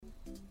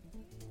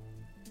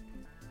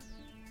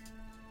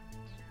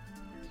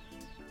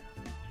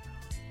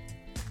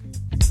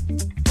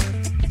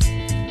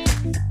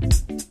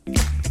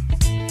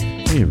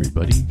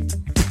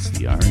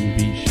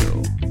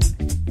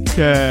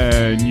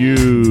Can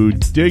you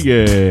dig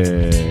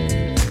it?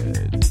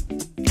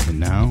 And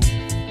now,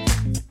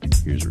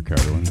 here's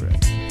Ricardo and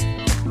Brett.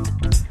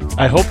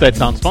 I hope that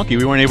sounds funky.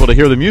 We weren't able to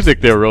hear the music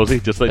there, Rosie.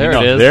 Just let you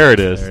know. There it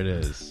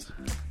is.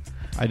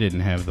 I didn't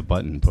have the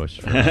button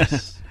pushed for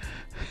us.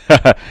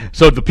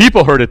 So the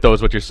people heard it, though,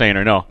 is what you're saying,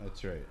 or no?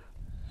 That's right.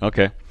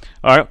 Okay.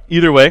 All right.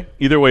 Either way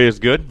is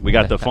good. We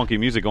got the funky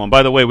music going.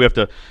 By the way, we have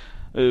to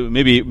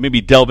maybe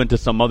delve into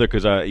some other,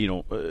 because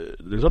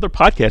there's other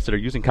podcasts that are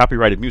using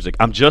copyrighted music.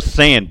 I'm just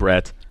saying,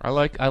 Brett. I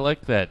like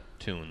that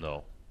tune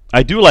though.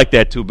 I do like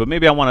that too, but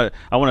maybe I want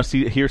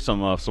to hear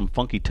some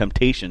funky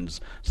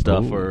Temptations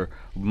stuff. Ooh. Or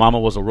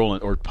Mama was a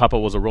Rolling, or Papa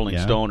was a Rolling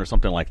Stone, or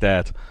something like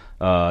that.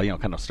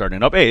 Kind of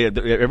starting up. Hey,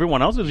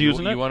 everyone else is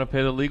using it. You want to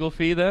pay the legal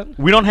fee then?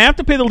 We don't have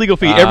to pay the legal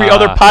fee. Every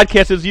other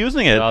podcast is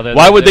using it. No,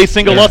 why would they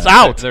single us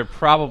out? They're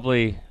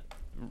probably,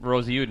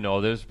 Rosie, you'd know.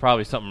 There's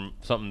probably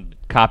something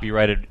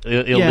copyrighted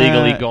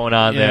illegally going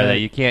on there that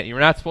you can't. You're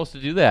not supposed to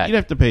do that. You'd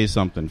have to pay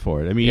something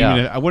for it. I mean,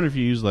 even I wonder if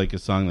you use like a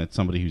song that's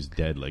somebody who's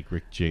dead, like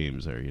Rick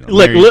James, or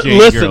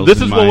listen.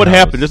 This is what would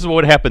happen. This is what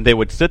would happen. They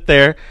would sit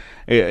there.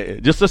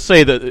 Just to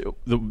say that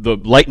the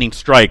lightning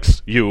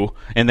strikes you,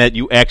 and that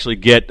you actually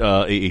get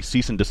a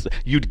cease and desist.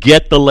 You'd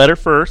get the letter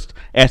first,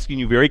 asking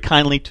you very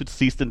kindly to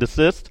cease and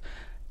desist.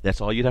 That's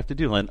all you'd have to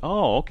do. And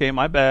okay,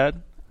 my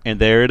bad. And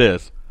there it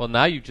is. Well,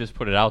 now you just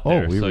put it out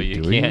there, so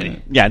you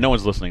can't. Yeah, no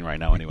one's listening right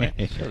now anyway.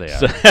 Sure they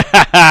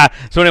are.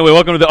 So anyway,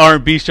 welcome to the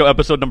R&B Show,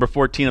 episode number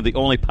 14 of the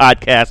only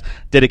podcast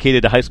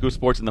dedicated to high school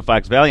sports in the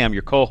Fox Valley. I'm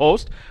your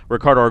co-host,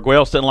 Ricardo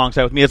Arguello. Sitting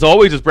alongside with me, as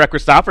always, is Brett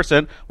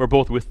Christopherson. We're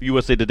both with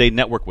USA Today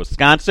Network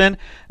Wisconsin.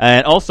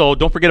 And also,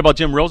 don't forget about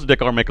Jim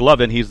Rosadick, our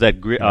McLovin. He's that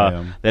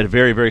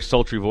very, very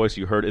sultry voice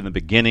you heard in the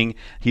beginning.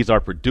 He's our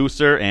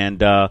producer and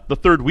the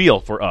third wheel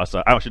for us.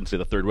 I shouldn't say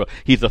the third wheel.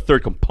 He's the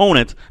third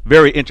component,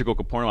 very integral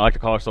component. I like to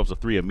call ourselves the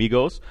Three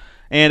Amigos.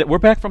 And we're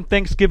back from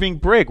Thanksgiving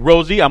break.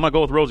 Rosie, I'm going to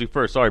go with Rosie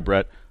first. Sorry,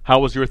 Brett. How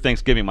was your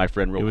Thanksgiving, my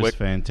friend, real quick? It was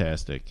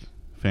fantastic.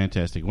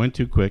 Fantastic. Went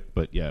too quick,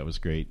 but yeah, it was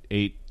great.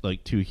 Ate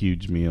like 2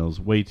 huge meals,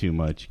 way too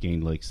much.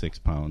 Gained like 6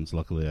 pounds.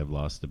 Luckily, I've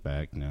lost it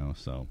back now,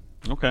 so.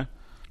 Okay.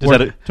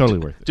 Totally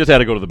worth it. Just had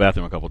to go to the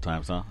bathroom a couple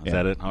times, huh? Is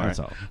that it? All that's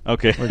right. all.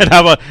 Okay.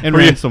 And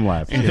ran some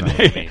laps.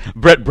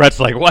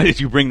 Brett's like, why did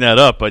you bring that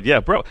up? But yeah,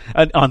 bro.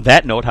 On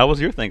that note, how was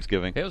your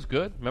Thanksgiving? It was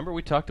good. Remember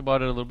we talked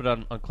about it a little bit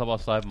on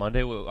Clubhouse Live Monday.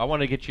 I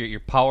want to get your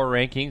power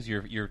rankings,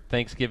 your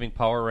Thanksgiving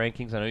power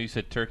rankings. I know you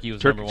said turkey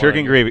was number one.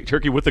 Turkey and gravy.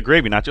 Turkey with the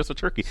gravy, not just a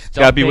turkey. It's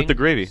got to be with the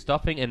gravy.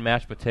 Stuffing and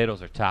mashed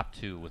potatoes are top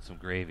 2 with some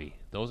gravy.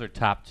 Those are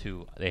top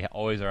 2. They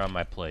always are on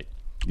my plate.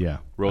 Yeah,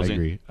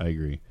 Rosie? I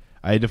agree.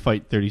 I had to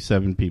fight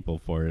 37 people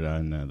for it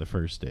on the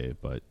first day,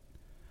 but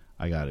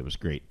I got it. It was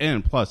great.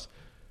 And plus,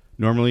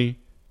 normally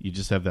you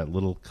just have that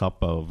little cup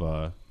of,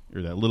 or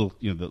that little,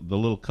 the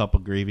little cup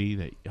of gravy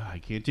that I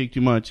can't take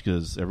too much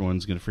because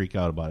everyone's going to freak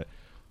out about it.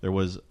 There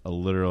was a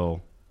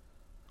literal,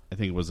 I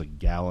think it was a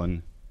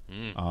gallon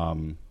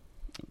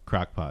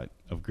crock pot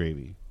of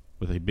gravy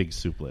with a big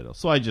soup ladle.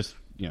 So I just,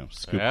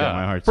 scooped out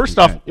my heart's First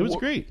content. off, it was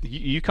great.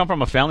 You come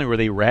from a family where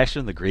they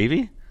ration the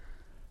gravy?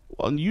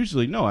 Well,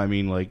 usually no. I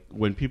mean, like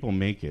when people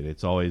make it,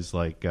 it's always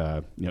like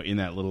in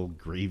that little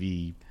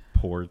gravy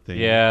pour thing.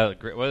 Yeah,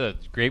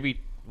 gravy.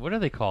 What do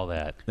they call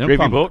that?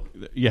 Gravy boat?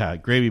 Yeah,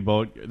 gravy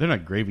boat. They're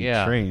not gravy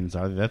trains,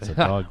 are they? That's a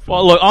dog food.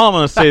 Well, look, all I'm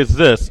going to say is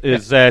this,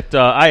 is that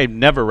I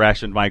never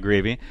rationed my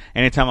gravy.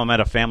 Anytime I'm at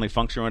a family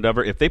function or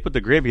whatever, if they put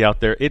the gravy out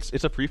there, it's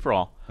a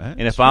free-for-all.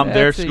 And if I'm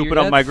there scooping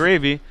up my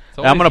gravy,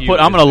 I'm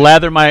gonna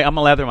lather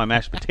my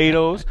mashed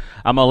potatoes.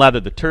 I'm gonna lather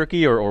the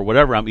turkey or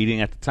whatever I'm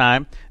eating at the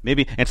time.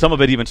 Maybe, and some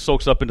of it even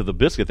soaks up into the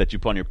biscuit that you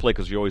put on your plate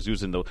because you're always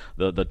using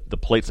the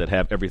plates that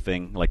have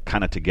everything like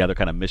kind of together,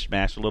 kind of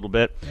mishmash a little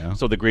bit. Yeah.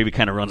 So the gravy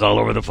kind of runs all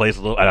over the place.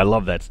 I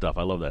love that stuff.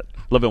 I love that.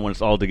 Love it when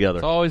it's all together.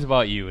 It's always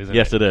about you, isn't it?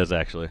 Yes, it is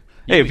actually.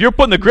 Hey, if you're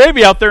putting the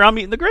gravy out there, I'm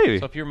eating the gravy.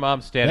 So if your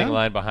mom's standing in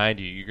line behind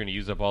you, you're going to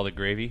use up all the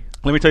gravy?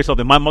 Let me tell you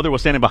something. My mother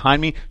was standing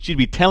behind me. She'd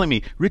be telling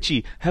me,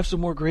 Richie, have some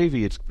more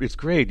gravy. It's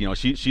great.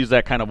 She's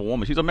that kind of a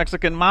woman. She's a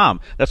Mexican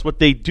mom. That's what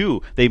they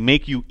do. They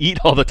make you eat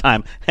all the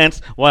time.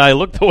 Hence why I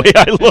look the way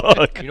I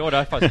look. You know what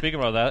I found? Speaking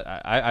about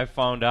that, I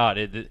found out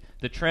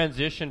the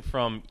transition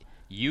from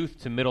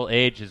youth to middle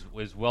age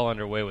is well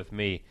underway with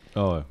me.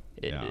 Oh,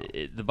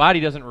 the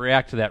body doesn't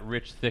react to that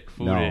rich, thick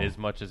food as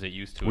much as it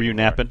used to. Were you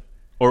napping?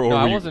 No,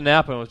 I wasn't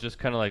napping. It was just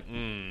kind of like,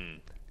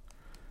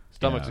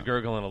 stomach's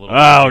gurgling a little bit.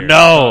 Oh,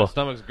 no.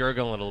 Stomach's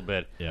gurgling a little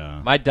bit.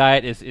 Yeah. My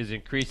diet is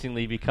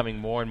increasingly becoming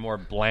more and more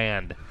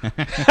bland,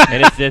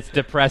 and it's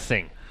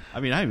depressing.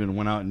 I mean, I even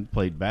went out and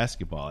played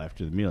basketball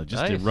after the meal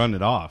just to run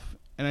it off,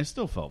 and I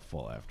still felt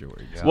full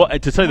afterwards. Yeah. Well,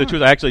 to tell you the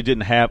truth, I actually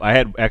didn't have. I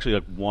had actually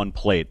like one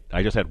plate.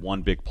 I just had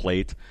one big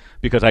plate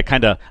because I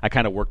kind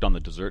of worked on the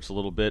desserts a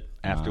little bit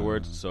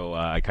afterwards. So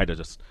I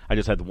just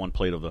had the one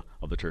plate of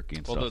the turkey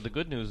and stuff. Well, the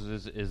good news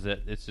is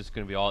that it's just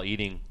going to be all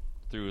eating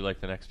through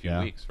like the next few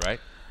weeks, right?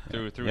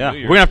 through Yeah, New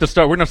Year's. we're gonna have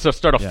to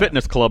start a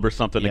fitness club or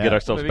something to get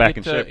ourselves Maybe back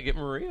in shape. Get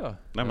Maria.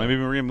 Maybe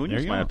Maria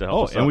Munoz might have to help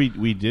Oh, us and out.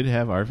 we did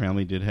have, our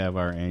family did have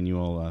our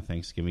annual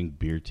Thanksgiving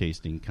beer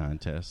tasting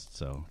contest,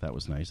 so that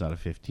was nice. Out of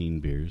 15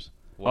 beers.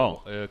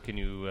 Well, can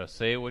you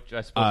say which?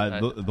 I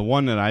suppose the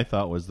one that I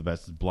thought was the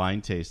best is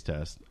blind taste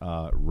test.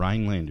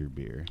 Rhinelander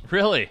beer.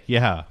 Really?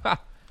 Yeah.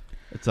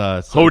 It's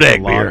a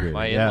Hodag lager. beer.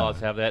 My Yeah.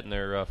 in-laws have that in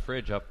their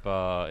fridge up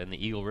in the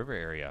Eagle River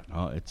area.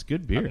 Oh, it's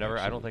good beer.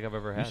 I don't think I've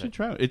ever You had should it.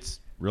 try it. It's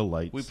real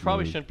light. We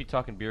probably smooth. shouldn't be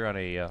talking beer on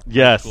a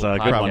Yes, school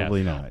good podcast.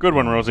 Probably not. Good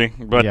one, Rosie.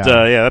 But Yeah.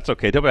 that's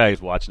okay. WI's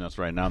watching us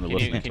right now and they're Can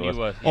you, listening can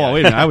to us. you, Oh,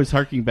 wait a minute. I was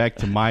harking back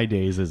to my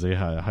days as a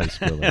high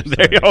schooler.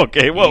 There you Sorry.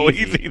 okay. Whoa,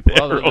 easy there,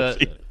 Well,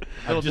 Rosie.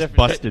 I just different-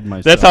 busted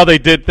myself. That's how they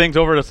did things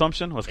over at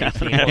Assumption?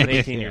 Wisconsin.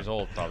 18 years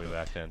old probably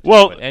back then.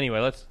 Well- But anyway,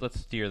 let's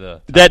steer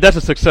the. That's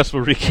a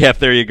successful recap.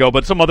 There you go.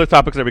 But some other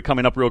topics that will be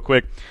coming up real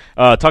quick.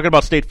 Talking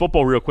about state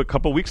football real quick. A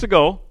couple weeks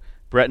ago,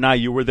 Brett and I,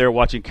 you were there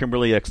watching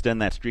Kimberly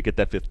extend that streak at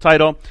that 5th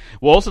title.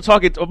 We'll also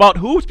talk about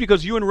hoops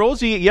because you and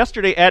Rosie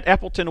yesterday at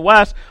Appleton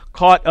West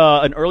caught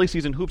an early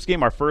season hoops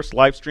game, our first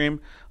live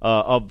stream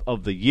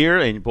of the year,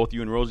 and both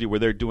you and Rosie were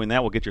there doing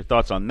that. We'll get your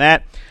thoughts on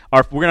that.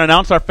 We're going to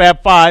announce our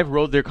Fab Five.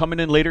 They're coming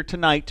in later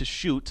tonight to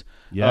shoot.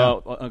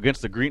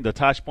 Against the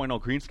Tosh Point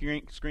green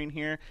screen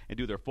here and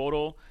do their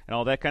photo and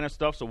all that kind of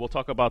stuff. So we'll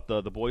talk about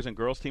the boys and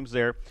girls teams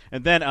there.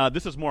 And then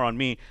this is more on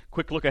me.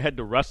 Quick look ahead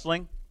to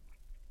wrestling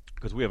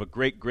because we have a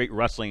great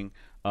wrestling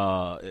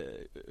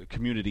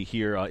community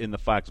here in the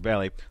Fox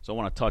Valley. So I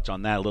want to touch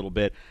on that a little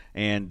bit.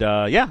 And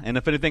and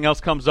if anything else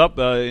comes up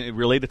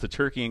related to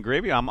turkey and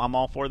gravy, I'm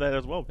all for that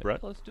as well,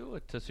 Brett. Let's do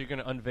it. So you're going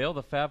to unveil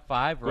the Fab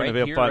Five Right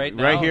here, right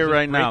now. Right here, Is this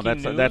right now.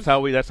 breaking That's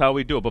news? how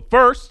we do it. But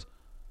first,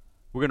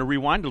 we're going to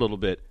rewind a little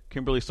bit.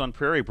 Kimberly Sun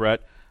Prairie,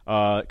 Brett.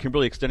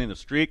 Kimberly extending the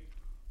streak,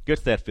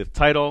 gets that 5th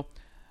title.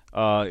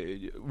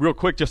 Real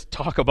quick, just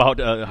talk about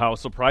how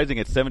surprising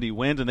it's 70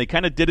 wins, and they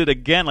kind of did it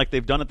again like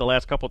they've done it the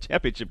last couple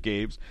championship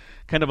games.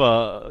 Kind of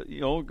a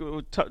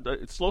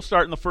slow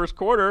start in the first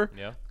quarter.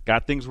 Yeah.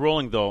 Got things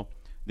rolling though.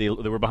 They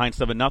were behind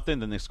 7-0,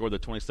 then they scored the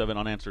 27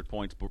 unanswered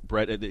points.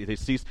 Brett,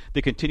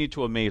 they continue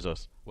to amaze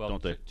us, Well,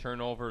 don't they?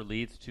 turnover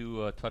leads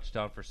to a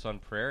touchdown for Sun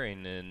Prairie,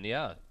 and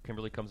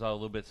Kimberly comes out a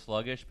little bit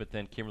sluggish, but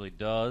then Kimberly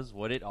does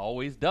what it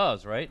always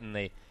does, right? And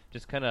they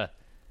just kind of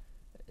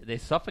they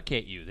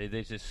suffocate you.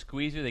 They just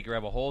squeeze you. They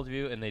grab a hold of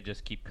you, and they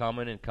just keep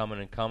coming and coming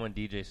and coming.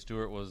 DJ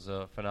Stewart was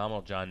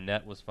phenomenal. John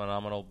Nett was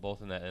phenomenal,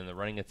 both in the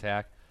running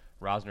attack.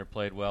 Rosner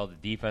played well. The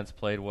defense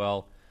played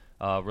well.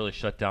 Really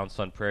shut down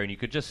Sun Prairie, and you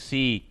could just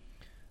see.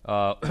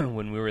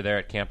 When we were there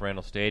at Camp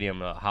Randall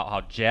Stadium,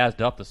 how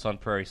jazzed up the Sun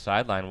Prairie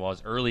sideline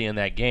was early in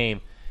that game,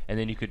 and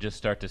then you could just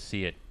start to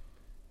see it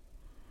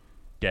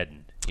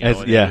deadened. It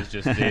was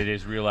just they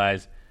just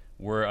realized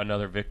we're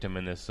another victim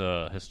in this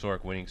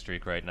historic winning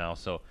streak right now.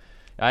 So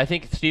I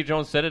think Steve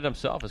Jones said it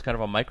himself. It's kind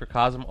of a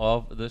microcosm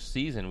of this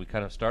season. We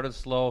kind of started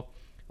slow.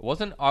 It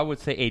wasn't, I would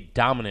say, a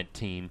dominant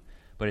team,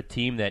 but a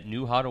team that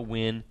knew how to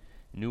win,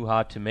 knew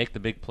how to make the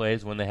big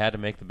plays when they had to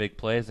make the big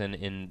plays,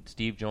 and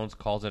Steve Jones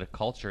calls it a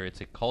culture.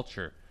 It's a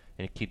culture,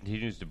 and it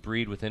continues to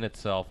breed within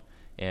itself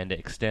and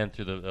extend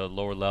through the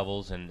lower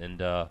levels,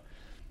 and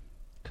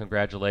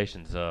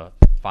congratulations.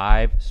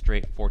 5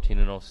 straight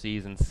 14-0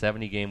 seasons,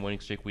 70-game winning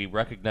streak. We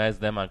recognized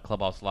them on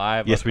Clubhouse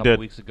Live a couple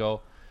weeks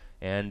ago,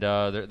 and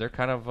they're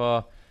kind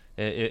of,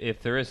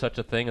 if there is such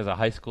a thing as a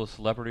high school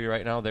celebrity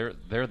right now, they're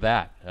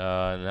that.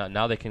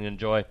 Now they can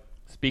enjoy.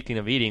 Speaking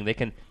of eating, they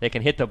can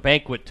hit the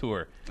banquet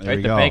tour, There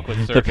you the go. banquet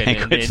circuit,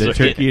 and The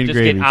turkey and just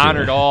gravy get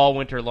honored tour. all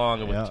winter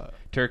long with Yeah.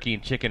 turkey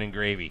and chicken and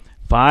gravy.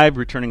 5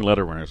 returning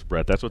letter winners,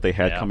 Brett. That's what they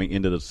had Yeah. coming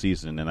into the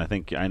season. And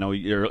I know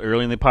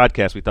early in the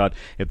podcast we thought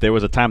if there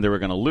was a time they were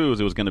going to lose,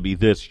 it was going to be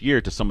this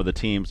year to some of the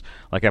teams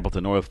like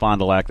Appleton North, Fond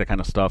du Lac, that kind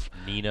of stuff.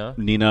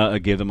 Nina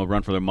gave them a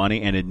run for their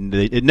money, and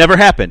it never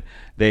happened.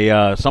 They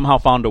somehow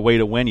found a way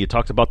to win. You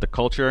talked about the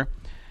culture.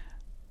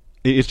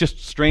 It's just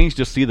strange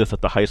to see this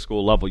at the high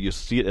school level. You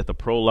see it at the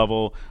pro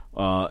level,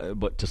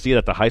 but to see it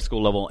at the high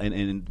school level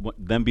and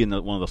them being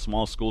one of the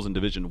smallest schools in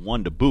Division I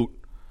to boot,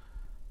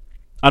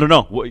 I don't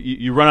know.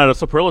 You run out of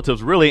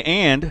superlatives, really.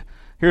 And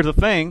here's the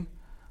thing.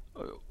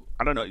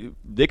 I don't know.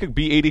 They could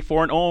be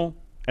 84-0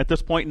 at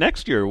this point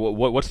next year.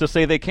 What's to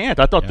say they can't?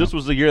 I thought this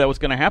was the year that was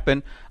going to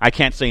happen. I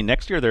can't say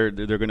next year they're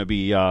going to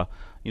be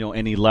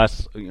any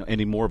less,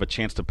 any more of a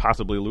chance to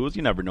possibly lose.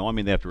 You never know. I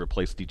mean, they have to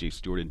replace DJ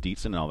Stewart and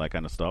Dietzen and all that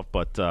kind of stuff.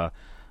 But I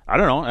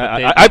don't know.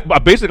 I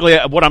basically,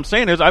 what I'm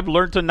saying is I've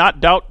learned to not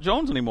doubt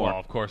Jones anymore. Well,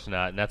 of course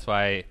not. And that's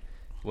why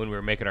when we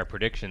were making our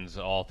predictions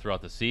all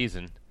throughout the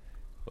season,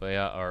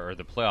 or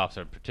the playoffs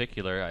in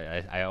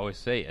particular, I always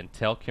say,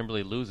 until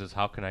Kimberly loses,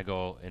 how can I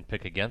go and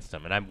pick against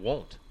them? And I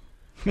won't.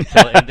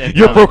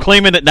 You're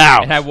proclaiming it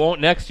now. And I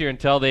won't next year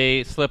until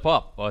they slip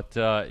up. But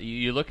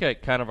you look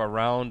at kind of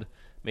around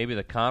maybe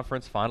the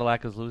conference. Fond du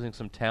Lac is losing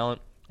some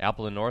talent.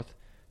 Appleton North,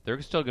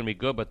 they're still going to be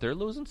good, but they're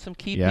losing some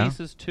key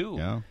pieces too.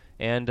 Yeah.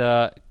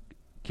 And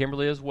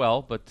Kimberly as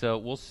well, but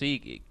we'll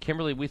see.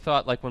 Kimberly, we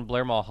thought like when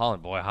Blair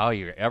Mulholland, boy, how are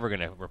you ever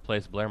going to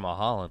replace Blair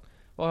Mulholland?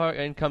 Well,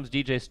 in comes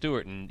DJ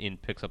Stewart and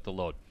picks up the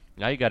load.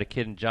 Now you got a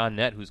kid in John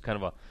Nett who's kind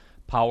of a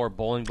power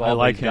bowling ball. I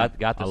like him.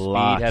 Got the speed.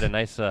 Lot. Had a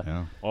nice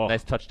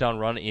nice touchdown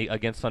run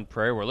against Sun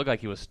Prairie where it looked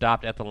like he was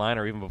stopped at the line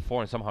or even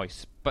before, and somehow he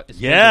spun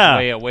his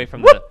way away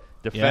from the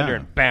defender,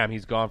 and bam,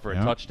 he's gone for a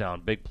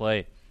touchdown. Big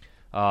play.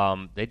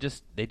 They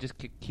just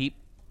keep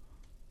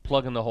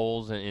plugging the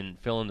holes and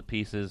filling the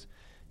pieces,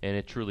 and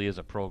it truly is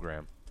a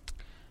program.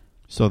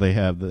 So they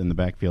have in the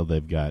backfield,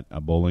 they've got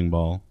a bowling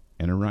ball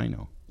and a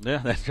rhino. Yeah,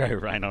 that's right,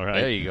 Rhino,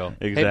 right. There you go.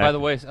 Exactly. Hey, by the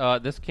way,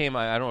 this came,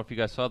 I don't know if you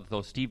guys saw it,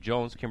 though. Steve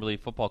Jones, Kimberly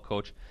football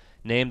coach,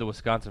 named the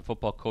Wisconsin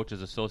Football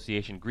Coaches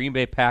Association Green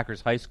Bay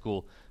Packers High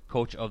School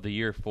Coach of the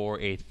Year for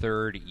a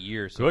third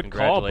year. So good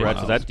call, Brett.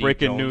 So that's Steve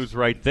breaking Jones. news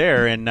right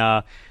there. And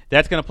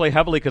that's going to play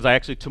heavily because I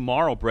actually,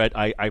 tomorrow, Brett,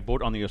 I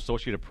vote on the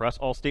Associated Press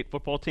All-State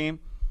football team.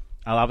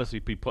 I'll obviously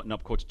be putting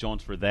up Coach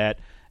Jones for that.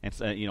 And,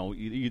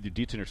 either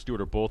Dietzen or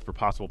Stewart or both for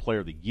possible player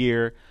of the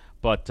year.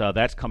 But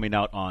that's coming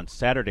out on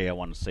Saturday, I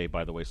want to say,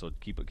 by the way. So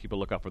keep a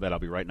lookout for that. I'll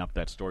be writing up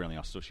that story on the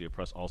Associated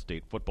Press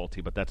All-State football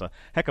team. But that's a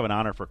heck of an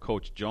honor for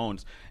Coach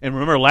Jones. And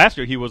remember, last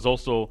year he was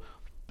also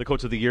the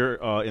Coach of the Year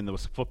in the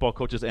football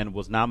coaches and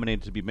was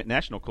nominated to be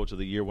National Coach of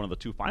the Year, one of the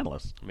 2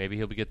 finalists. Maybe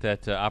he'll get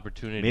that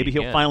opportunity. Maybe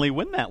again. He'll finally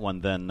win that one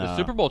then. The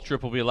Super Bowl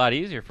trip will be a lot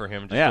easier for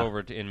him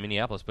over in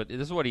Minneapolis. But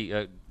this is what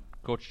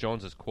Coach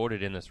Jones is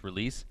quoted in this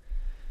release.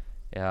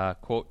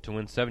 Quote, to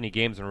win 70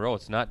 games in a row,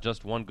 it's not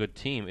just one good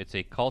team. It's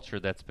a culture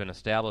that's been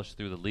established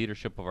through the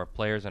leadership of our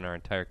players and our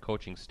entire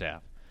coaching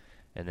staff.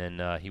 And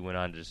then he went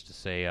on just to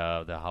say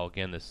how,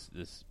 again,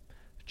 this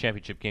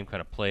championship game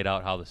kind of played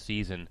out, how the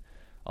season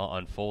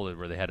unfolded,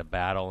 where they had a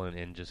battle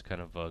and just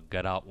kind of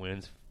gut out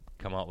wins,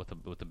 come out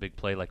with a big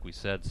play like we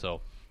said.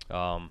 So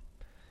and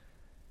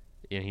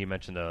he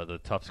mentioned the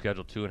tough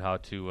schedule, too, and how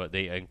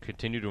they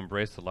continue to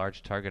embrace the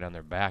large target on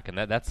their back. And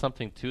that's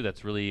something, too,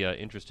 that's really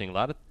interesting. A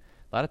lot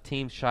of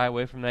teams shy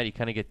away from that. You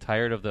kind of get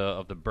tired of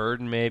the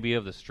burden, maybe,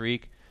 of the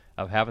streak,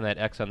 of having that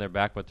X on their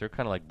back, but they're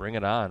kind of like, bring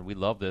it on. We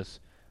love this.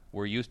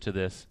 We're used to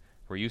this.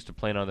 We're used to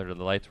playing under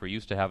the lights. We're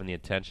used to having the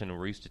attention, and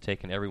we're used to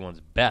taking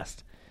everyone's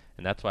best.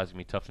 And that's why it's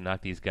going to be tough to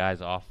knock these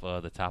guys off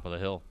the top of the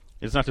hill.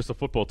 It's not just a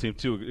football team,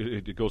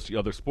 too. It goes to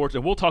other sports.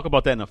 And we'll talk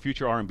about that in a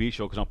future R&B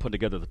show because I'm putting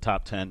together the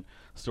top 10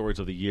 stories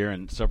of the year,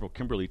 and several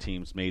Kimberly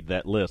teams made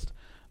that list.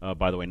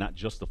 By the way, not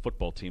just the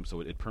football team, so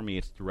it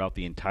permeates throughout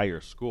the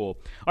entire school.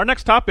 Our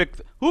next topic,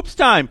 hoops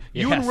time.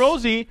 Yes. You and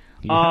Rosie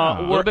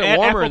were a bit at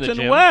warmer in the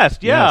Appleton gym.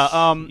 West. Yes.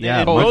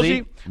 And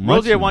Rosie,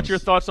 Rosie, I want your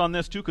thoughts on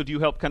this, too, because you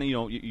help kind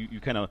of,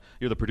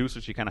 you're the producer,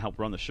 so you kind of help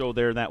run the show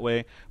there in that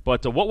way.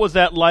 But what was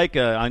that like?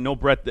 I know,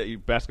 Brett,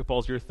 that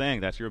basketball's your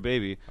thing. That's your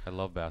baby. I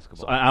love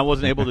basketball. So I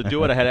wasn't able to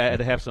do it. I had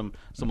to have some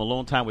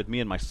alone time with me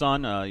and my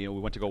son. We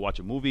went to go watch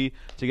a movie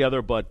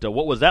together. But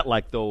what was that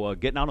like, though,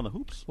 getting out on the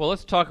hoops? Well,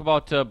 let's talk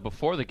about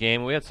before the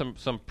game. We had some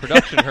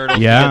production hurdles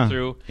to get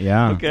through.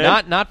 Yeah. Okay.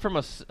 Not from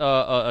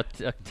a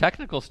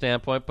technical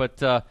standpoint,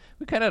 but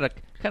we kind of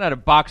had to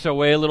box our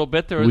way a little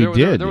bit. There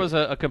was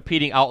a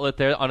competing outlet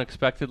there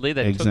unexpectedly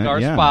that took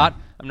our spot.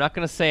 I'm not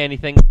going to say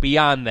anything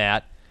beyond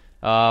that,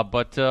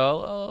 but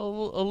a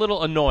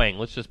little annoying.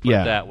 Let's just put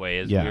it that way.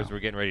 As we're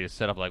getting ready to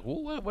set up, like,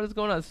 what is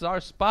going on? This is our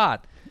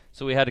spot.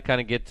 So we had to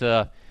kind of get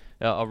a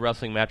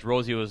wrestling match.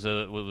 Rosie was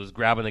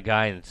grabbing the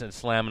guy and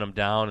slamming him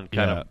down and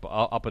kind of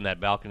up in that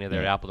balcony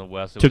there at Appleton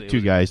West. Took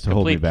 2 guys to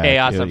hold me back. Complete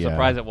chaos. I'm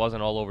surprised it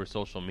wasn't all over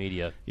social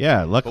media.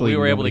 Yeah, luckily but we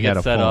were able to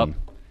get set up.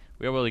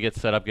 We were able to get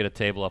set up, get a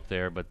table up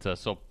there. But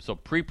so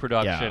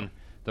pre-production,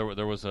 there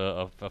was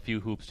a few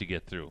hoops to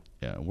get through.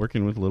 Yeah,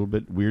 working with a little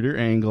bit weirder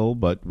angle,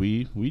 but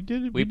we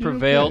did it. We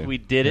prevailed. Okay. We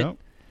did it.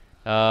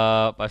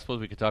 I suppose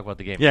we could talk about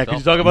the game. Yeah, itself.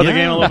 could you talk about the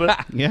game a little bit?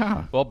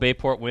 Yeah. Well,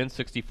 Bayport wins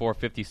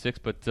 64-56,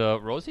 but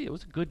Rosie, it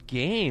was a good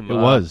game. It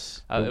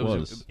was. It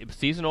was a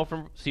season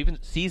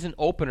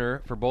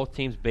opener for both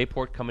teams.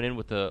 Bayport coming in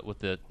with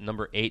the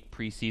number 8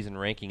 preseason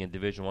ranking in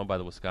Division I by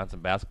the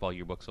Wisconsin Basketball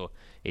Yearbook, so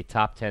a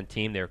top 10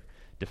 team. They're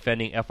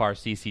defending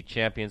FRCC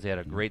champions. They had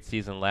a great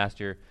season last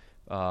year.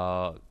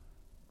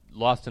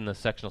 Lost in the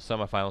sectional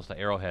semifinals to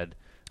Arrowhead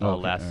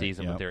last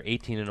season, but they're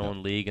 18-0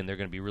 in league, and they're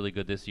going to be really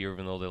good this year,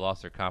 even though they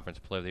lost their conference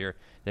player of the year.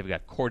 They've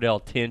got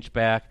Cordell Tinch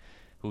back,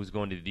 who's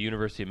going to the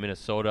University of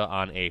Minnesota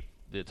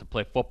to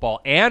play football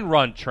and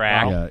run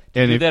track. Yeah.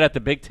 To do that at the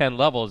Big Ten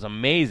level is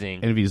amazing.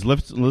 And if he's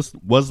was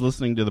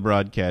listening to the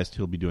broadcast,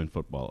 he'll be doing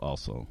football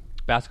also.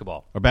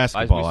 Basketball. Or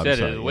basketball, As we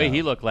said, the way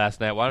he looked last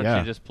night, why don't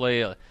you just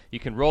play you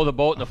can row the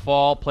boat in the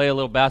fall, play a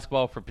little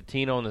basketball for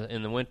Patino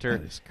in the winter,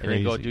 and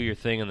then go do your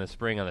thing in the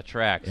spring on the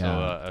track. So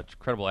an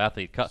incredible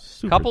athlete.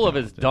 Couple of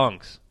his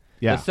dunks.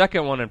 The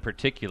second one in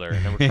particular,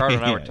 and Ricardo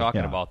and I were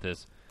talking about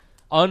this.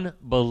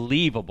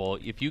 Unbelievable.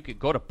 If you could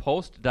go to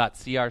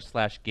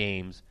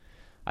post.cr/games,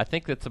 I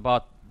think that's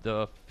about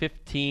the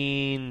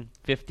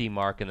 15:50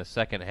 mark in the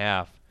second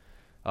half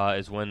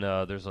is when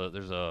there's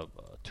a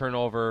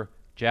turnover.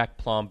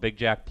 Big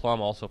Jack Plum,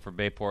 also for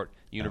Bayport,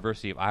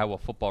 University of Iowa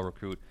football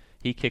recruit.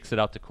 He kicks it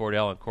out to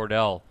Cordell, and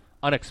Cordell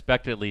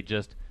unexpectedly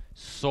just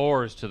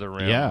soars to the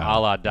rim, a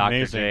la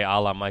Dr. J, a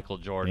la Michael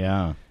Jordan.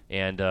 Yeah.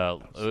 And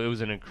it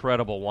was an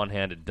incredible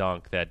one-handed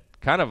dunk that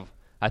kind of,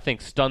 I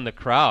think, stunned the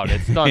crowd.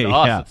 It stunned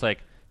us. It's like,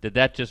 did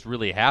that just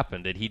really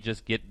happen? Did he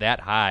just get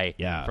that high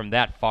from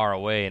that far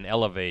away and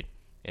elevate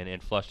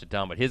and flushed it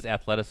down? But his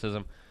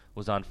athleticism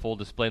was on full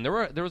display. And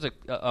there was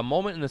a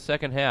moment in the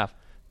second half.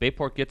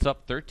 Bayport gets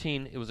up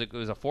 13. It was a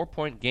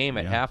 4-point game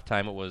at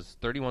halftime. It was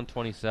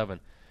 31-27.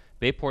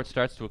 Bayport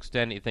starts to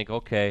extend. You think,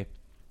 okay,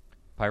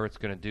 Pirates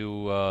going to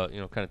do,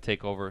 kind of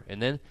take over.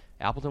 And then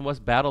Appleton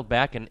West battled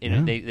back, and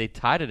they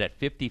tied it at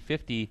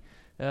 50-50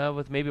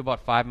 with maybe about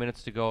 5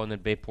 minutes to go, and then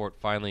Bayport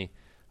finally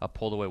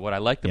pulled away. What I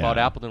liked about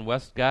Appleton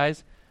West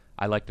guys,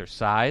 I like their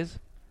size.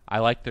 I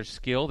like their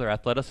skill, their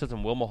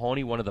athleticism. Will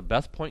Mahoney, one of the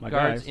best point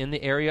guards in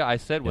the area, I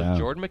said, with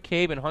Jordan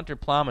McCabe and Hunter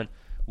Plowman.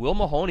 Will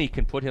Mahoney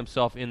can put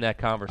himself in that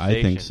conversation.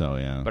 I think so,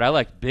 yeah. But I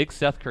like big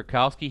Seth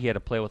Kurkowski. He had to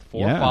play with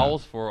 4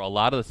 fouls for a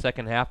lot of the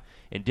second half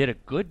and did a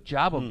good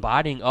job of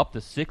bodying up the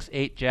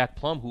 6'8" Jack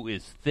Plum, who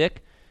is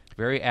thick,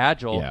 very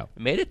agile. Yeah.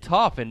 Made it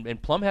tough,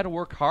 and Plum had to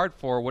work hard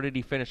for, what did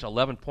he finish,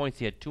 11 points.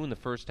 He had 2 in the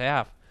first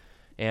half.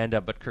 And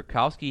but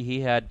Kurkowski, he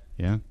had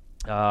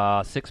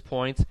 6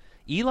 points.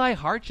 Eli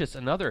Harchis,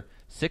 another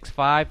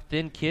 6'5",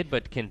 thin kid,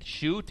 but can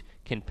shoot,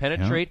 can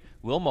penetrate. Yeah.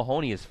 Will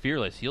Mahoney is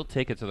fearless. He'll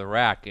take it to the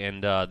rack,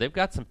 and they've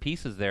got some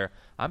pieces there.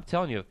 I'm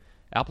telling you,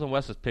 Appleton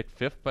West was picked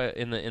 5th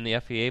in the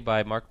FEA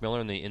by Mark Miller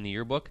in the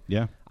yearbook.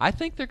 Yeah, I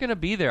think they're going to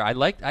be there.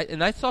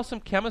 I saw some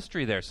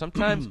chemistry there.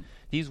 Sometimes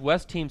these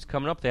West teams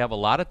coming up, they have a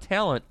lot of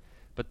talent,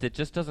 but it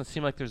just doesn't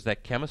seem like there's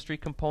that chemistry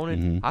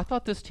component. Mm-hmm. I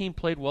thought this team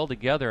played well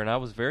together, and I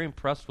was very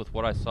impressed with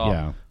what I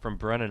saw from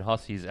Brennan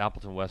Hussey's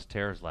Appleton West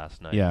Terrors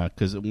last night. Yeah,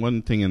 because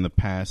one thing in the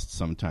past,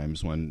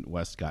 sometimes when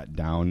West got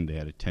down, they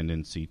had a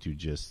tendency to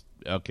just,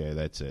 okay,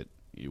 that's it.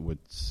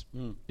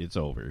 It's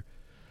over.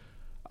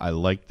 I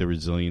liked the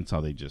resilience,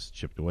 how they just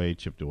chipped away.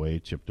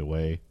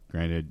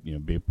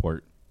 Granted,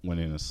 Bayport went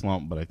in a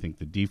slump, but I think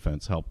the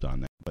defense helped on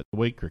that. But the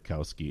way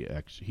Kurkowski,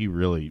 actually, he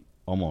really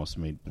almost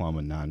made Plum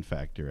a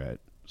non-factor at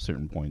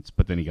certain points,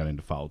 but then he got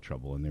into foul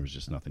trouble, and there was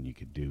just nothing you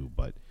could do.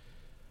 But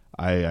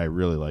I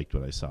really liked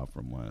what I saw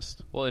from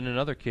West. Well, and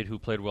another kid who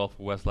played well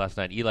for West last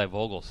night, Eli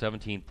Vogel,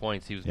 17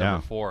 points. He was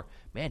number 4.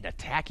 Man,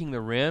 attacking the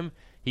rim.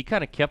 He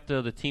kind of kept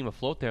the team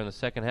afloat there in the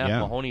second half.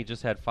 Yeah. Mahoney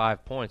just had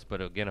 5 points,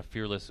 but again, a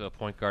fearless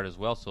point guard as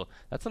well. So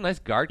that's a nice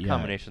guard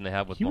combination they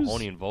have with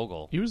Mahoney and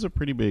Vogel. He was a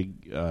pretty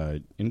big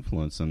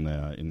influence in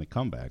the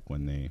comeback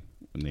when they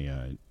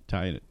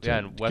tied it.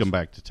 And West, come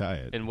back to tie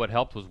it. And what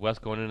helped was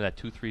West going into that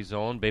 2-3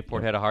 zone.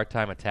 Bayport had a hard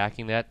time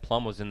attacking that.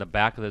 Plum was in the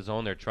back of the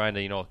zone. They're trying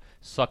to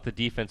suck the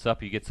defense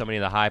up. You get somebody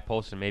in the high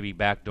post and maybe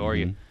backdoor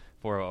you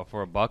for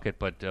a bucket.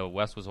 But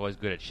West was always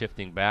good at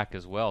shifting back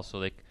as well. So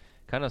they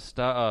kind of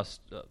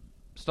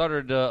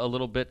stuttered a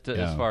little bit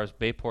as far as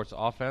Bayport's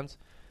offense.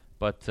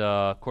 But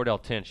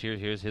Cordell Tinch,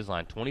 here's his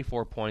line.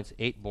 24 points,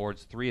 8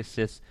 boards, 3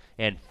 assists,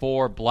 and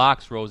 4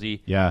 blocks,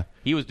 Rosie. Yeah.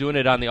 He was doing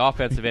it on the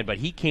offensive end, but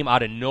he came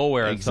out of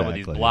nowhere in some of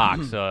these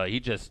blocks. He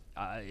just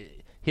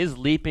his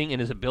leaping and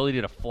his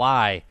ability to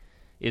fly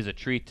is a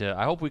treat.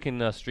 I hope we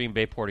can stream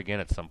Bayport again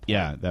at some point.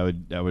 Yeah, that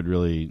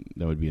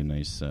would be a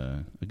nice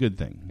a good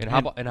thing. And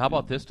how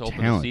about this to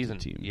open the season?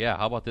 Team. Yeah,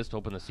 how about this to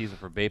open the season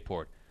for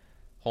Bayport?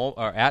 Home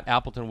or at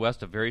Appleton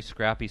West, a very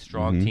scrappy,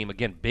 strong team.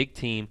 Again, big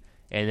team.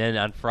 And then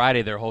on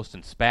Friday, they're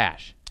hosting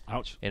Spash.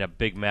 Ouch. In a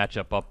big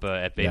matchup up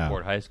at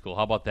Bayport High School.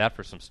 How about that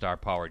for some star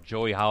power?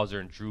 Joey Hauser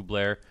and Drew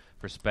Blair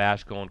for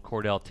Spash going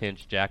Cordell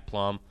Tinch, Jack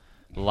Plum.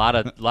 A lot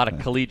of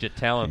collegiate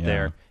talent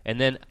there. And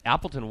then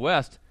Appleton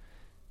West,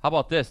 how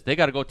about this? They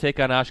got to go take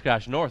on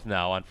Oshkosh North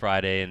now on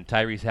Friday, and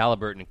Tyrese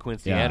Halliburton and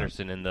Quincy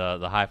Anderson in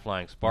the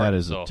high-flying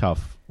Spartans. That is a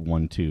tough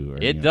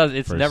 1-2. It does.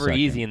 It's never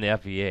easy in the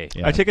FEA.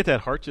 Yeah. I take it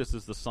that Harchis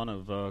is the son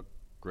of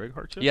Greg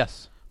Harchis?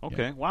 Yes.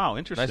 Okay. Yeah. Wow.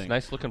 Interesting.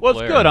 Nice looking player.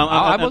 Well, it's good.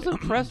 I was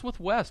impressed with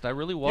West. I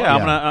really was.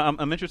 Yeah.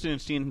 I'm interested in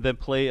seeing them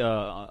play,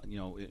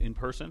 in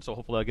person. So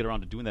hopefully I'll get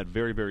around to doing that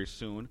very, very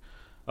soon.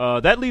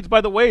 That leads,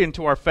 by the way,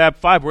 into our Fab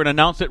Five. We're going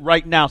to announce it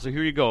right now. So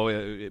here you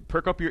go.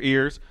 Perk up your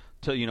ears.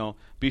 To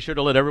be sure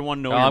to let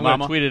everyone know. Your I'm mama, going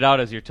to tweet it out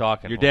as you're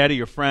talking. Your daddy,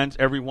 your friends,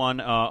 everyone.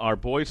 Our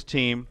boys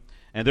team.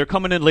 And they're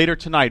coming in later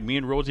tonight. Me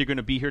and Rosie are going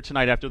to be here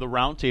tonight after the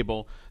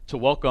roundtable to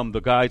welcome the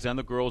guys and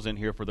the girls in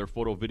here for their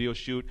photo video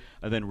shoot.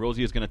 And then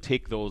Rosie is going to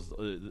take those,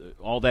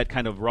 all that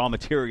kind of raw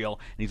material,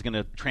 and he's going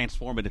to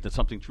transform it into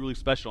something truly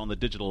special on the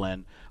digital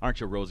end.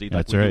 Aren't you, Rosie?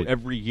 That's like we right. do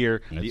every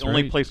year. That's the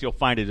only place you'll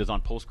find it is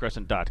on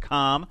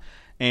postcrescent.com.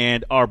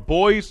 And our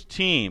boys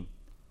team,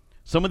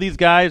 some of these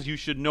guys you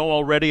should know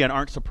already and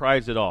aren't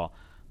surprised at all.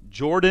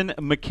 Jordan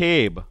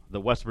McCabe,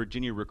 the West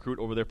Virginia recruit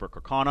over there for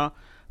Kaukauna.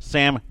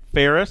 Sam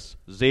Ferris,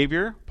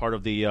 Xavier, part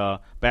of the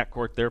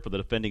backcourt there for the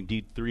defending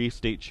D3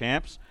 state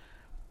champs.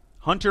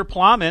 Hunter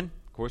Plowman,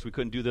 of course we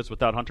couldn't do this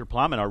without Hunter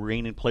Plowman, our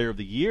reigning player of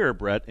the year,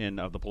 Brett, in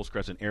the Post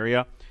Crescent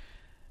area.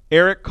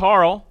 Eric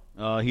Carl,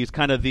 he's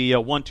kind of the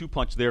 1-2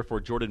 punch there for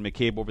Jordan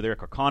McCabe over there at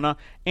Kaukauna.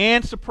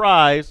 And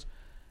surprise,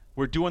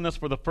 we're doing this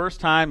for the first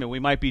time, and we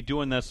might be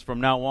doing this from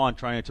now on,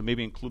 trying to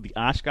maybe include the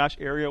Oshkosh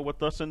area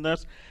with us in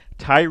this.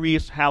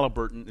 Tyrese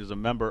Halliburton is a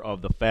member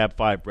of the Fab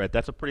Five, Brett.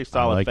 That's a pretty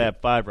solid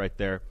Fab Five right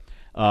there.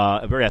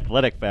 A very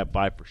athletic Fab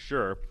Five for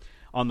sure.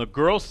 On the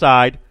girls'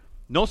 side,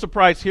 No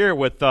surprise here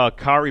with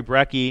Kari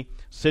Brecky,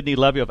 Sydney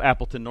Levy of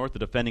Appleton North, the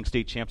defending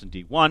state champs in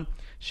D1.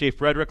 Shea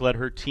Frederick led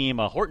her team,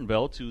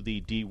 Hortonville, to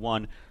the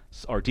D1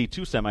 or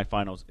D2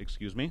 semifinals.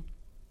 Excuse me.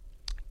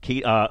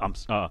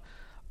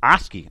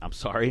 Oski,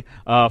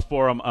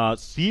 for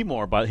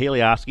Seymour, by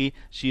Haley Oski.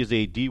 She is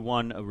a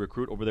D1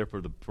 recruit over there for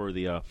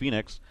the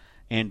Phoenix.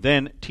 And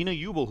then Tina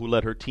Ubel, who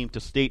led her team to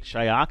state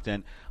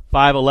Shiocton,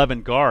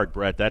 5'11" guard,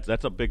 Brett.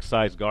 That's a big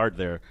size guard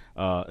there.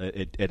 I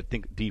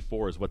think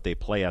D4 is what they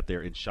play out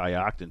there in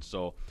Shiocton.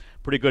 So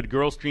pretty good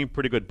girls team,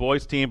 pretty good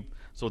boys team.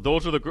 So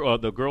those are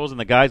the girls and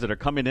the guys that are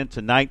coming in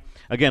tonight.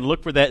 Again,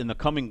 look for that in the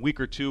coming week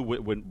or two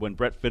when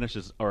Brett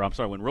finishes, or I'm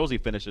sorry, when Rosie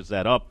finishes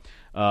that up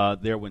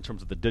there in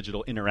terms of the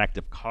digital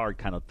interactive card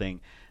kind of thing.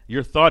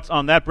 Your thoughts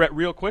on that, Brett,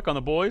 real quick, on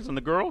the boys and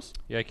the girls?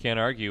 Yeah, I can't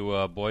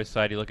argue. Boys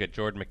side, you look at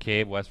Jordan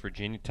McCabe, West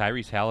Virginia,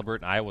 Tyrese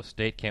Halliburton, Iowa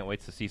State. Can't wait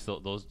to see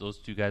those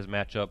two guys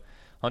match up.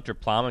 Hunter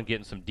Plowman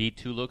getting some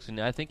D2 looks, and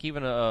I think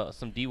even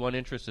some D1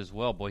 interest as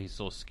well. Boy, he's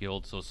so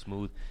skilled, so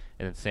smooth.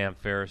 And then Sam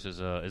Ferris is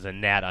a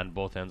gnat on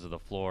both ends of the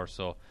floor.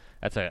 So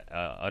that's an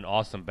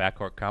awesome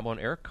backcourt combo. And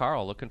Eric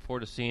Carl, looking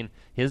forward to seeing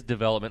his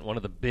development. One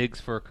of the bigs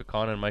for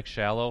Kaukauna and Mike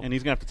Shallow. And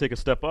he's going to have to take a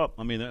step up.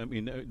 I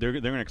mean,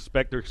 they're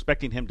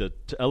expecting him to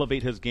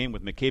elevate his game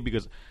with McCabe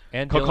because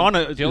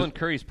Kaukauna Dylan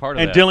Curry's part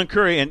of and that. Dylan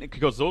Curry, and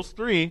because those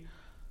three,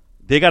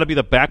 they got to be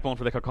the backbone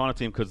for the Kaukauna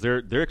team because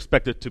they're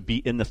expected to be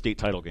in the state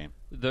title game.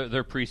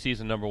 They're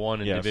preseason number one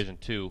in Division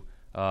II.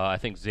 I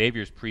think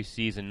Xavier's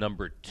preseason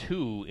number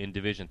 2 in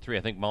Division III.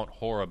 I think Mount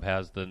Horeb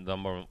has the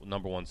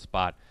number one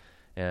spot,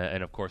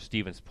 and of course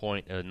Stevens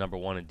Point number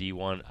 1 in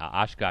D1.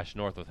 Oshkosh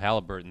North with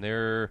Halliburton.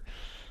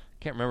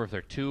 Can't remember if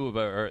they're 2,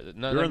 but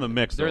they're in the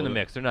mix. They're in the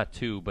mix. They're not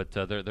 2, but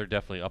they're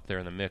definitely up there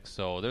in the mix.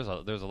 So there's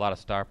a lot of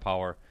star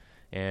power,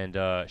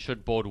 and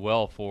should bode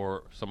well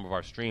for some of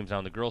our streams. Now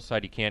on the girls'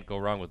 side, you can't go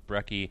wrong with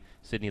Brecky,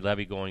 Sydney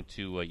Levy going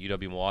to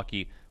UW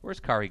Milwaukee. Where's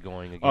Kari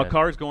going again?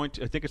 Kari's going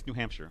to, I think it's New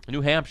Hampshire. New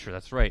Hampshire,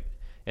 that's right.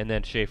 And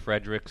then Shea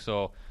Frederick,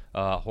 so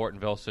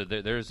Hortonville. So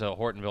there's a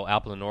Hortonville,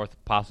 Appleton North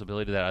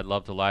possibility that I'd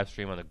love to live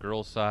stream on the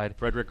girls' side.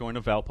 Frederick going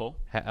to Valpo.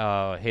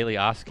 Haley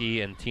Oski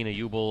and Tina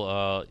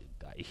Ubel.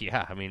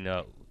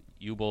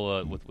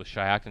 Ubel with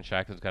Shiocton.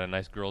 Shiocton's got a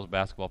nice girls'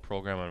 basketball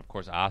program. And, of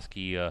course,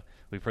 Oski.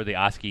 We've heard the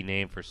Oski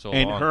name for so long.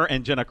 And her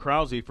and Jenna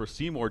Krause for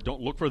Seymour, don't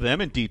look for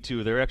them in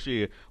D2. They're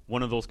actually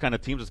one of those kind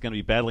of teams that's going to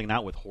be battling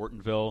out with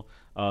Hortonville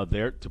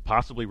there to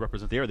possibly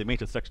represent the area. They made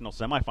the sectional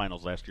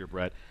semifinals last year,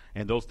 Brett,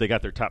 and they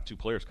got their top 2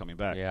 players coming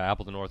back. Yeah,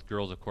 Appleton North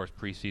girls, of course,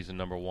 preseason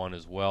number 1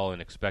 as well,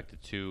 and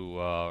expected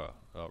to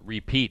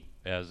repeat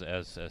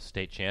as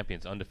state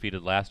champions,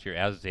 undefeated last year,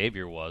 as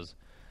Xavier was.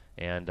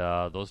 And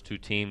those two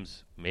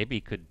teams maybe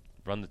could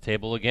run the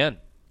table again.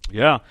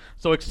 Yeah,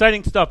 so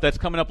exciting stuff. That's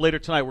coming up later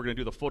tonight. We're going to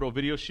do the photo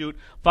video shoot.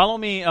 Follow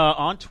me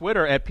on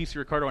Twitter at PC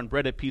Ricardo and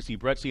Brett at PC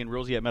Brettsy and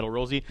Rosie at Metal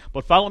Rosie.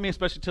 But follow me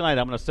especially tonight.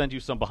 I'm going to send you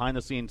some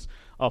behind-the-scenes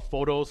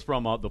photos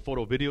from the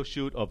photo video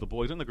shoot of the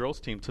boys and the girls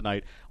team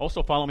tonight.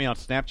 Also follow me on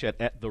Snapchat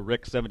at the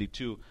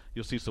Rick72.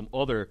 You'll see some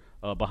other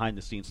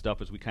behind-the-scenes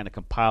stuff as we kind of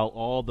compile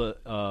all the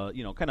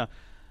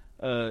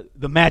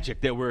the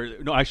magic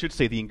that I should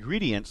say the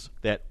ingredients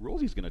that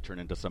Rosie's going to turn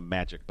into some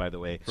magic, by the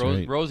way.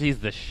 Right. Rosie's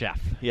the chef.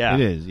 Yeah.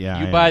 It is,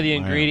 yeah. You buy the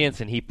ingredients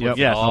and he puts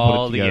it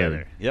all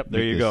together. Yep,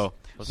 there you go.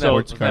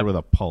 Sports card with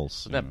a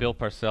pulse. Wasn't that Bill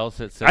Parcells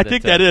that said I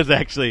think that is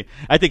actually.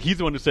 I think he's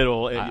the one who said,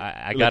 well, he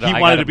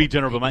wanted to be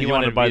general, but he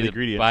wanted to buy the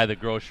ingredients. Buy the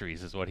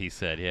groceries is what he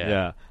said,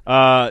 Yeah.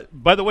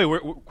 By the way, we're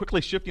quickly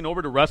shifting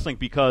over to wrestling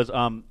because we're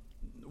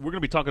going to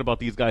be talking about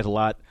these guys a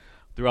lot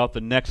throughout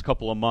the next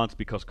couple of months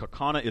because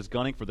Kaukauna is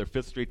gunning for their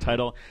 5th straight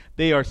title.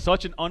 They are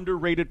such an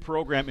underrated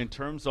program in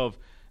terms of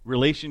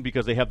relation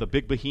because they have the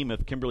big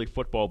behemoth, Kimberly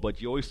football, but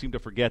you always seem to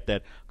forget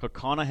that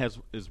Kaukauna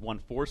has won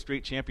 4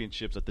 straight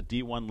championships at the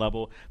D1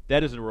 level.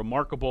 That is a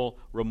remarkable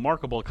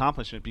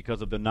accomplishment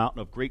because of the amount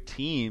of great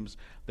teams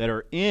that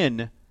are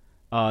in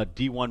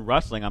D1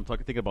 wrestling. I'm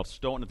thinking about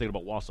Stoughton, I'm thinking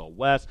about Wausau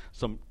West,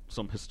 some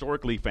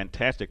historically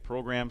fantastic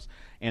programs,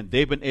 and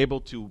they've been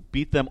able to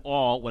beat them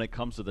all when it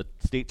comes to the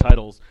state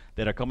titles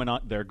that are coming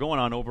on. They're going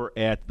on over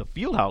at the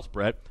Fieldhouse,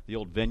 Brett, the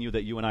old venue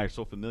that you and I are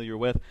so familiar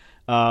with.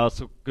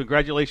 So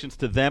congratulations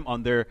to them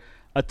on their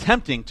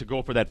attempting to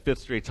go for that 5th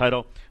straight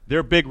title.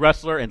 Their big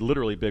wrestler, and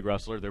literally big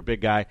wrestler, their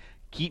big guy,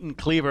 Keaton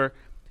Cleaver.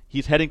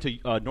 He's heading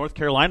to North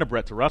Carolina,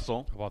 Brett, to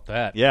wrestle. How about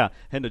that? Yeah,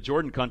 heading to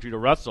Jordan country to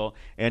wrestle,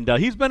 and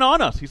he's been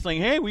on us. He's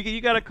saying, "Hey, you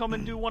got to come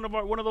and do one of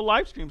the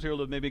live streams here,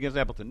 maybe against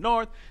Appleton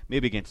North,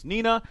 maybe against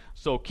Nina."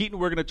 So, Keaton,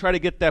 we're going to try to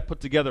get that put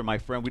together, my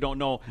friend. We don't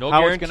know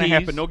how it's going to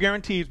happen. No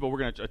guarantees, but we're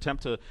going to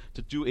attempt to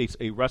do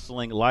a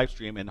wrestling live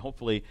stream and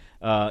hopefully,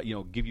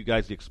 give you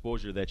guys the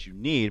exposure that you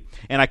need.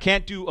 And I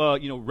can't do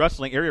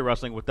area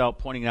wrestling without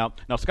pointing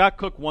out. Now, Scott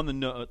Cook won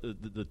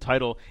the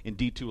title in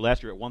D2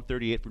 last year at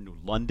 138 for New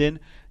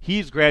London.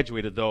 He's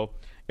graduated, though.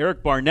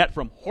 Eric Barnett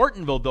from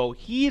Hortonville, though,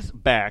 he's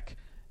back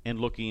and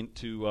looking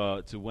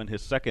to win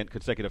his second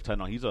consecutive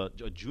title. He's a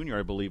junior,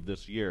 I believe,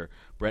 this year,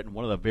 Brett, and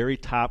one of the very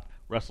top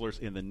wrestlers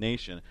in the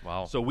nation.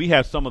 Wow. So we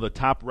have some of the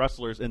top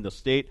wrestlers in the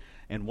state,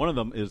 and one of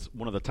them is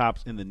one of the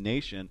tops in the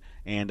nation.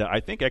 And I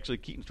think actually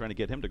Keaton's trying to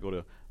get him to go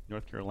to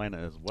North Carolina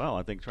as well.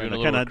 I think trying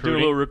to kind of do a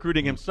little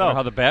recruiting himself. Wonder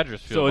how the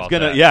Badgers feel so about it's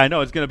gonna, that. yeah, I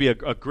know it's gonna be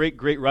a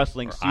great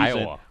wrestling Or season.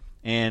 Iowa.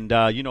 And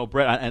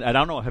Brett, I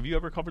don't know. Have you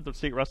ever covered the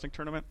state wrestling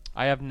tournament?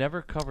 I have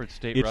never covered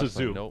state It's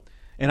wrestling. a zoo. Nope.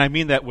 And I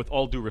mean that with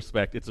all due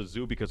respect. It's a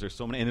zoo because there's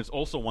so many, and it's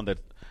also one that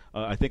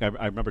I think I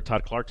remember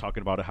Todd Clark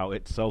talking about it, how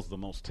it sells the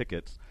most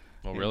tickets.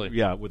 Oh, really?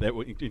 Yeah, with that,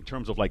 in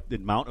terms of like the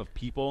amount of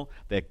people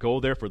that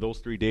go there for those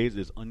 3 days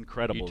is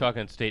incredible. You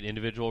talking state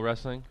individual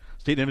wrestling?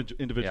 State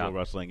individual Yeah.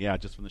 wrestling, yeah,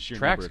 just from the sheer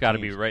Track's got to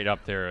be right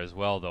up there as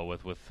well, though,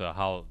 with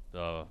how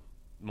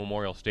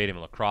Memorial Stadium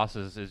and lacrosse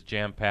is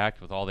jam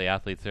packed with all the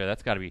athletes there.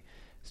 That's got to be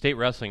state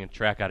wrestling and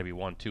track got to be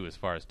 1-2 as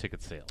far as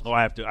ticket sales. Oh,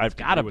 I've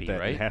got to be, that.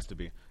 right? It has to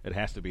be. It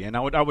has to be. And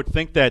I would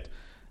think that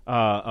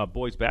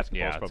boys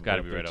basketball is Yeah, probably it's got to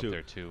up be there right too. up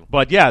there too.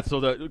 But yeah, so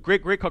the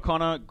great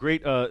Kaukauna,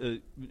 great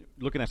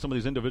looking at some of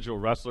these individual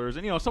wrestlers,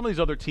 and some of these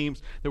other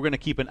teams that we're going to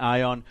keep an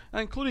eye on,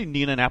 including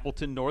Neenah and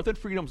Appleton North, and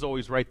Freedom's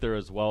always right there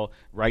as well.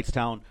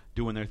 Wrightstown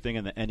doing their thing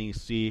in the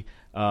NEC.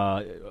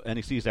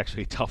 NEC is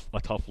actually a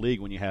tough league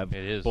when you have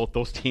both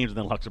those teams and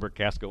then Luxembourg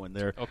Casco in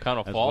there.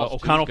 O'Connell as Falls. well.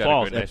 Too's O'Connell got a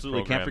Falls, good, nice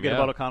absolutely. program, Can't forget yeah.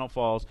 about O'Connell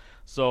Falls.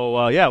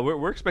 So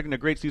we're expecting a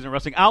great season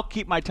wrestling. I'll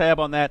keep my tab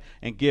on that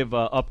and give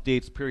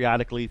updates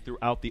periodically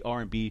throughout the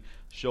R&B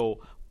show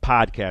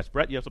podcast.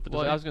 Brett, you have something to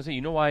say? Well, I was going to say,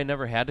 you know why I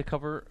never had to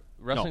cover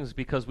wrestling is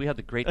because we had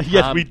the great Tom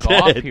Yes, we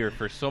Goff did. here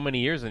for so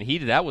many years, and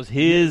that was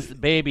his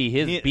baby,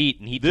 his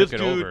beat, and he this took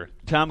it dude, over.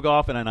 Tom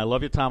Goff, and I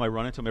love you, Tom. I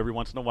run into him every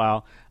once in a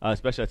while,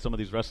 especially at some of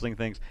these wrestling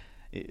things.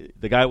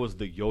 The guy was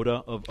the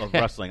Yoda of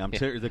wrestling.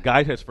 The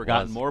guy has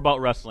forgotten more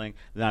about wrestling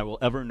than I will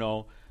ever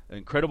know.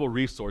 Incredible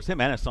resource.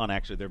 Him and his son,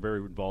 actually, they're very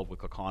involved with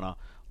Kaukauna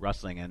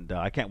wrestling, and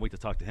I can't wait to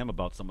talk to him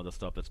about some of the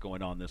stuff that's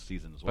going on this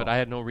season as well. But I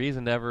had no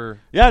reason to ever.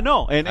 Yeah,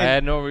 no, and I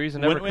had no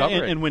reason to ever cover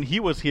it. And when he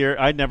was here,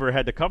 I never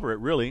had to cover it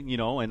really,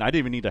 and I didn't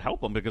even need to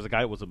help him because the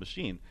guy was a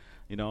machine,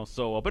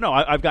 So, but no,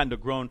 I've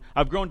grown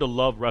to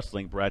love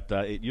wrestling, Brett.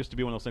 It used to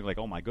be one of those things like,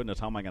 oh my goodness,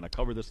 how am I going to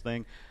cover this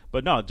thing?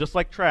 But no, just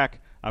like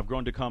track, I've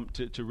grown to come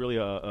to really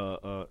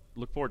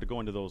look forward to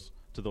going to those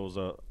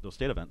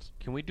state events.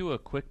 Can we do a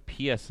quick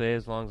PSA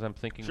as long as I'm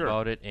thinking Sure.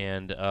 about it?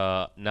 And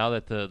now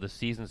that the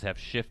seasons have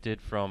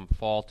shifted from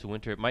fall to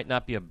winter, it might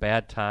not be a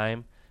bad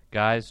time,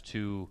 guys,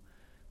 to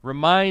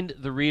remind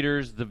the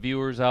readers, the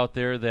viewers out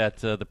there that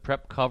the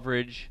prep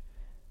coverage,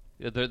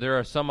 there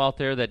are some out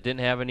there that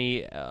didn't have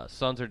any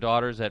sons or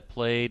daughters that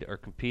played or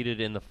competed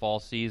in the fall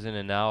season,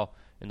 and now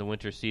in the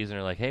winter season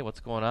are like, hey, what's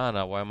going on?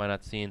 Why am I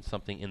not seeing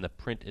something in the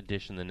print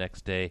edition the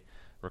next day?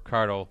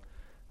 Ricardo,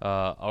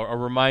 a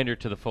reminder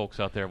to the folks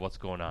out there of what's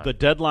going on. The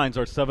deadlines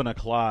are 7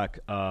 o'clock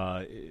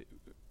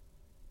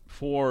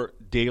for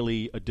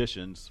daily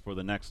editions for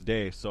the next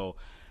day. So,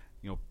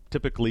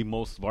 typically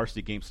most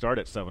varsity games start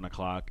at 7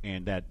 o'clock,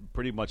 and that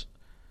pretty much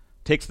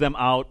takes them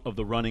out of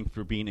the running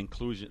for being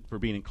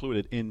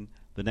included in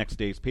the next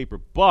day's paper.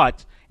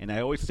 But, and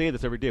I always say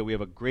this every day, we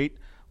have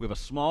a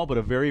small but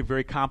a very,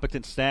 very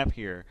competent staff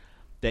here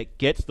that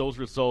gets those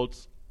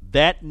results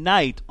that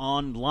night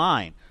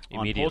online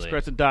on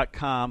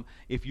postcrescent.com.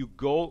 If you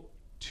go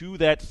to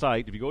that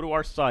site, if you go to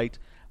our site,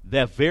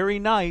 that very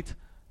night,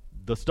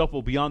 the stuff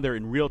will be on there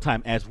in real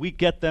time. As we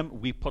get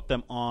them, we put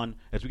them on.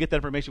 As we get that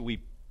information,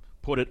 we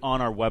put it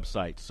on our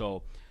website.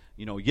 So,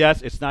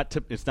 yes, it's not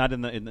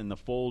in the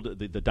fold,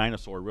 the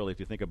dinosaur, really, if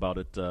you think about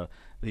it,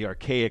 the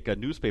archaic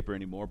newspaper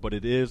anymore, but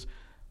it is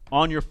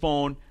on your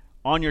phone,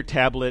 on your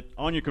tablet,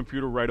 on your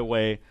computer right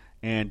away,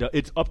 and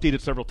it's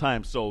updated several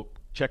times. So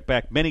check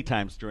back many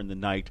times during the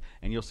night,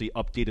 and you'll see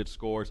updated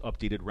scores,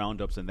 updated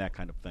roundups, and that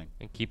kind of thing.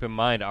 And keep in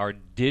mind, our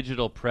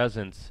digital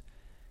presence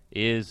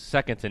is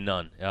second to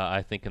none,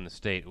 I think, in the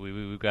state.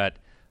 We've got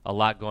a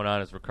lot going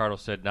on, as Ricardo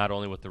said, not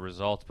only with the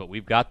results, but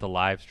we've got the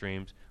live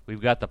streams,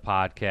 we've got the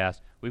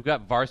podcast, we've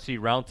got Varsity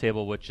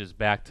Roundtable, which is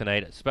back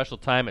tonight at special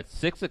time at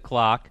 6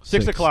 o'clock.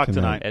 6 o'clock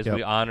tonight. As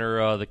we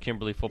honor the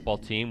Kimberly football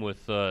team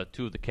with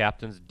two of the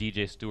captains,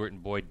 DJ Stewart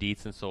and Boyd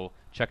Dietzen. So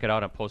check it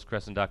out on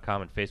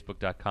postcrescent.com and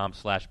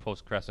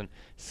facebook.com/postcrescent.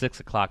 6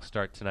 o'clock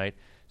start tonight.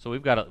 So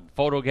we've got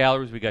photo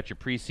galleries. We got your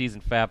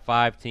preseason Fab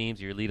 5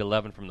 teams, your Elite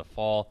 11 from the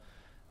fall.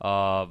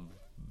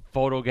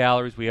 Photo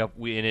galleries.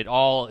 And it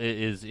all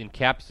is in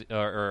caps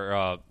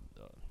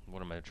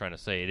what am I trying to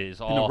say? It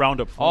is all in a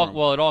roundup form.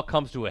 Well, it all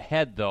comes to a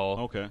head though.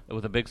 Okay.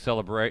 With a big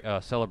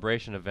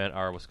celebration event,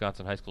 our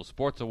Wisconsin High School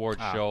Sports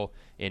Awards show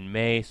in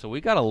May. So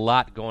we got a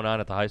lot going on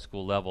at the high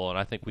school level, and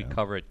I think we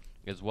cover it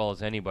as well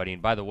as anybody.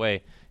 And by the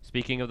way,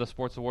 speaking of the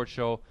Sports Awards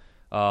show,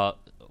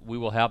 we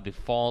will have the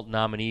fall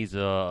nominees.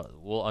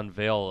 We'll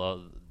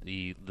unveil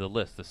the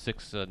list, the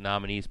 6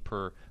 nominees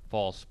per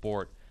fall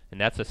sport,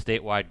 and that's a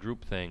statewide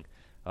group thing.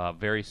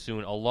 Very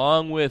soon,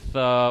 along with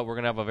we're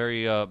going to have a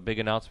very big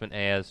announcement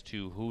as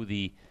to who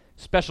the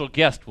special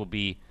guest will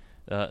be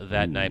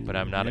that night, but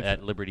I'm not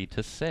at liberty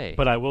to say.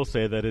 But I will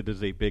say that it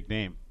is a big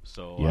name.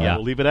 So Yeah.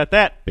 we'll leave it at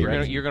that. Big You're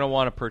reason. going to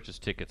want to purchase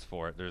tickets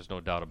for it. There's no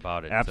doubt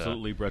about it.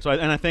 Absolutely, Brett. So,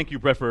 and I thank you,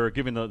 Brett, for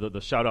giving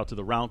the shout out to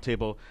the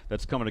roundtable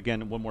that's coming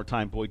again one more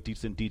time. Boyd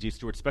Dietz and DJ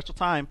Stewart. Special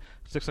time,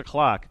 6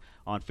 o'clock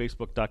on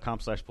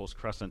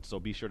Facebook.com/PostCrescent. So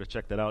be sure to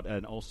check that out.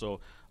 And also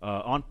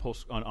on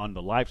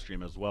the live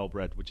stream as well,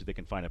 Brett, which they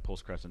can find at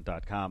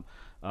postcrescent.com.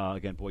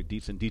 Again, Boyd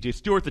Dietz and DJ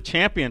Stewart, the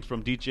champions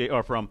from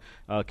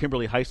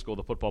Kimberly High School,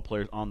 the football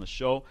players on the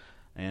show.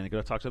 And I'm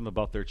going to talk to them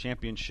about their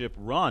championship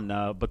run.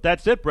 But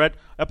that's it, Brett.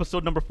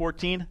 Episode number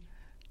 14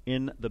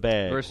 in the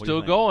bag. We're What do you still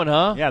think? going,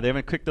 huh? Yeah, they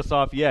haven't kicked us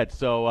off yet.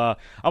 So I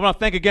want to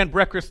thank again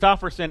Brett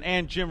Christopherson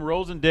and Jim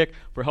Rosendick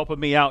for helping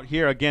me out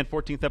here. Again,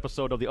 14th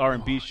episode of the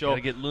R&B show. gotta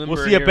get limber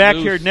We'll see you here, back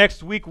loose. here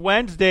next week,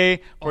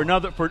 Wednesday,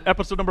 for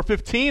episode number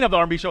 15 of the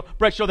R&B show.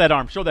 Brett, show that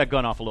arm. Show that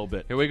gun off a little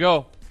bit. Here we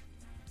go.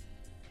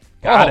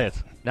 Got it.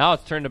 Now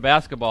it's turned to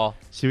basketball.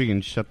 See if we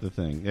can shut the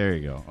thing. There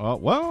you go. Oh,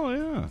 well,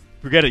 yeah.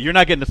 Forget it. You're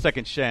not getting a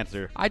second chance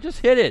there. I just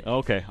hit it.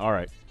 Okay, all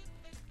right.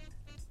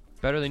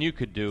 Better than you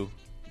could do.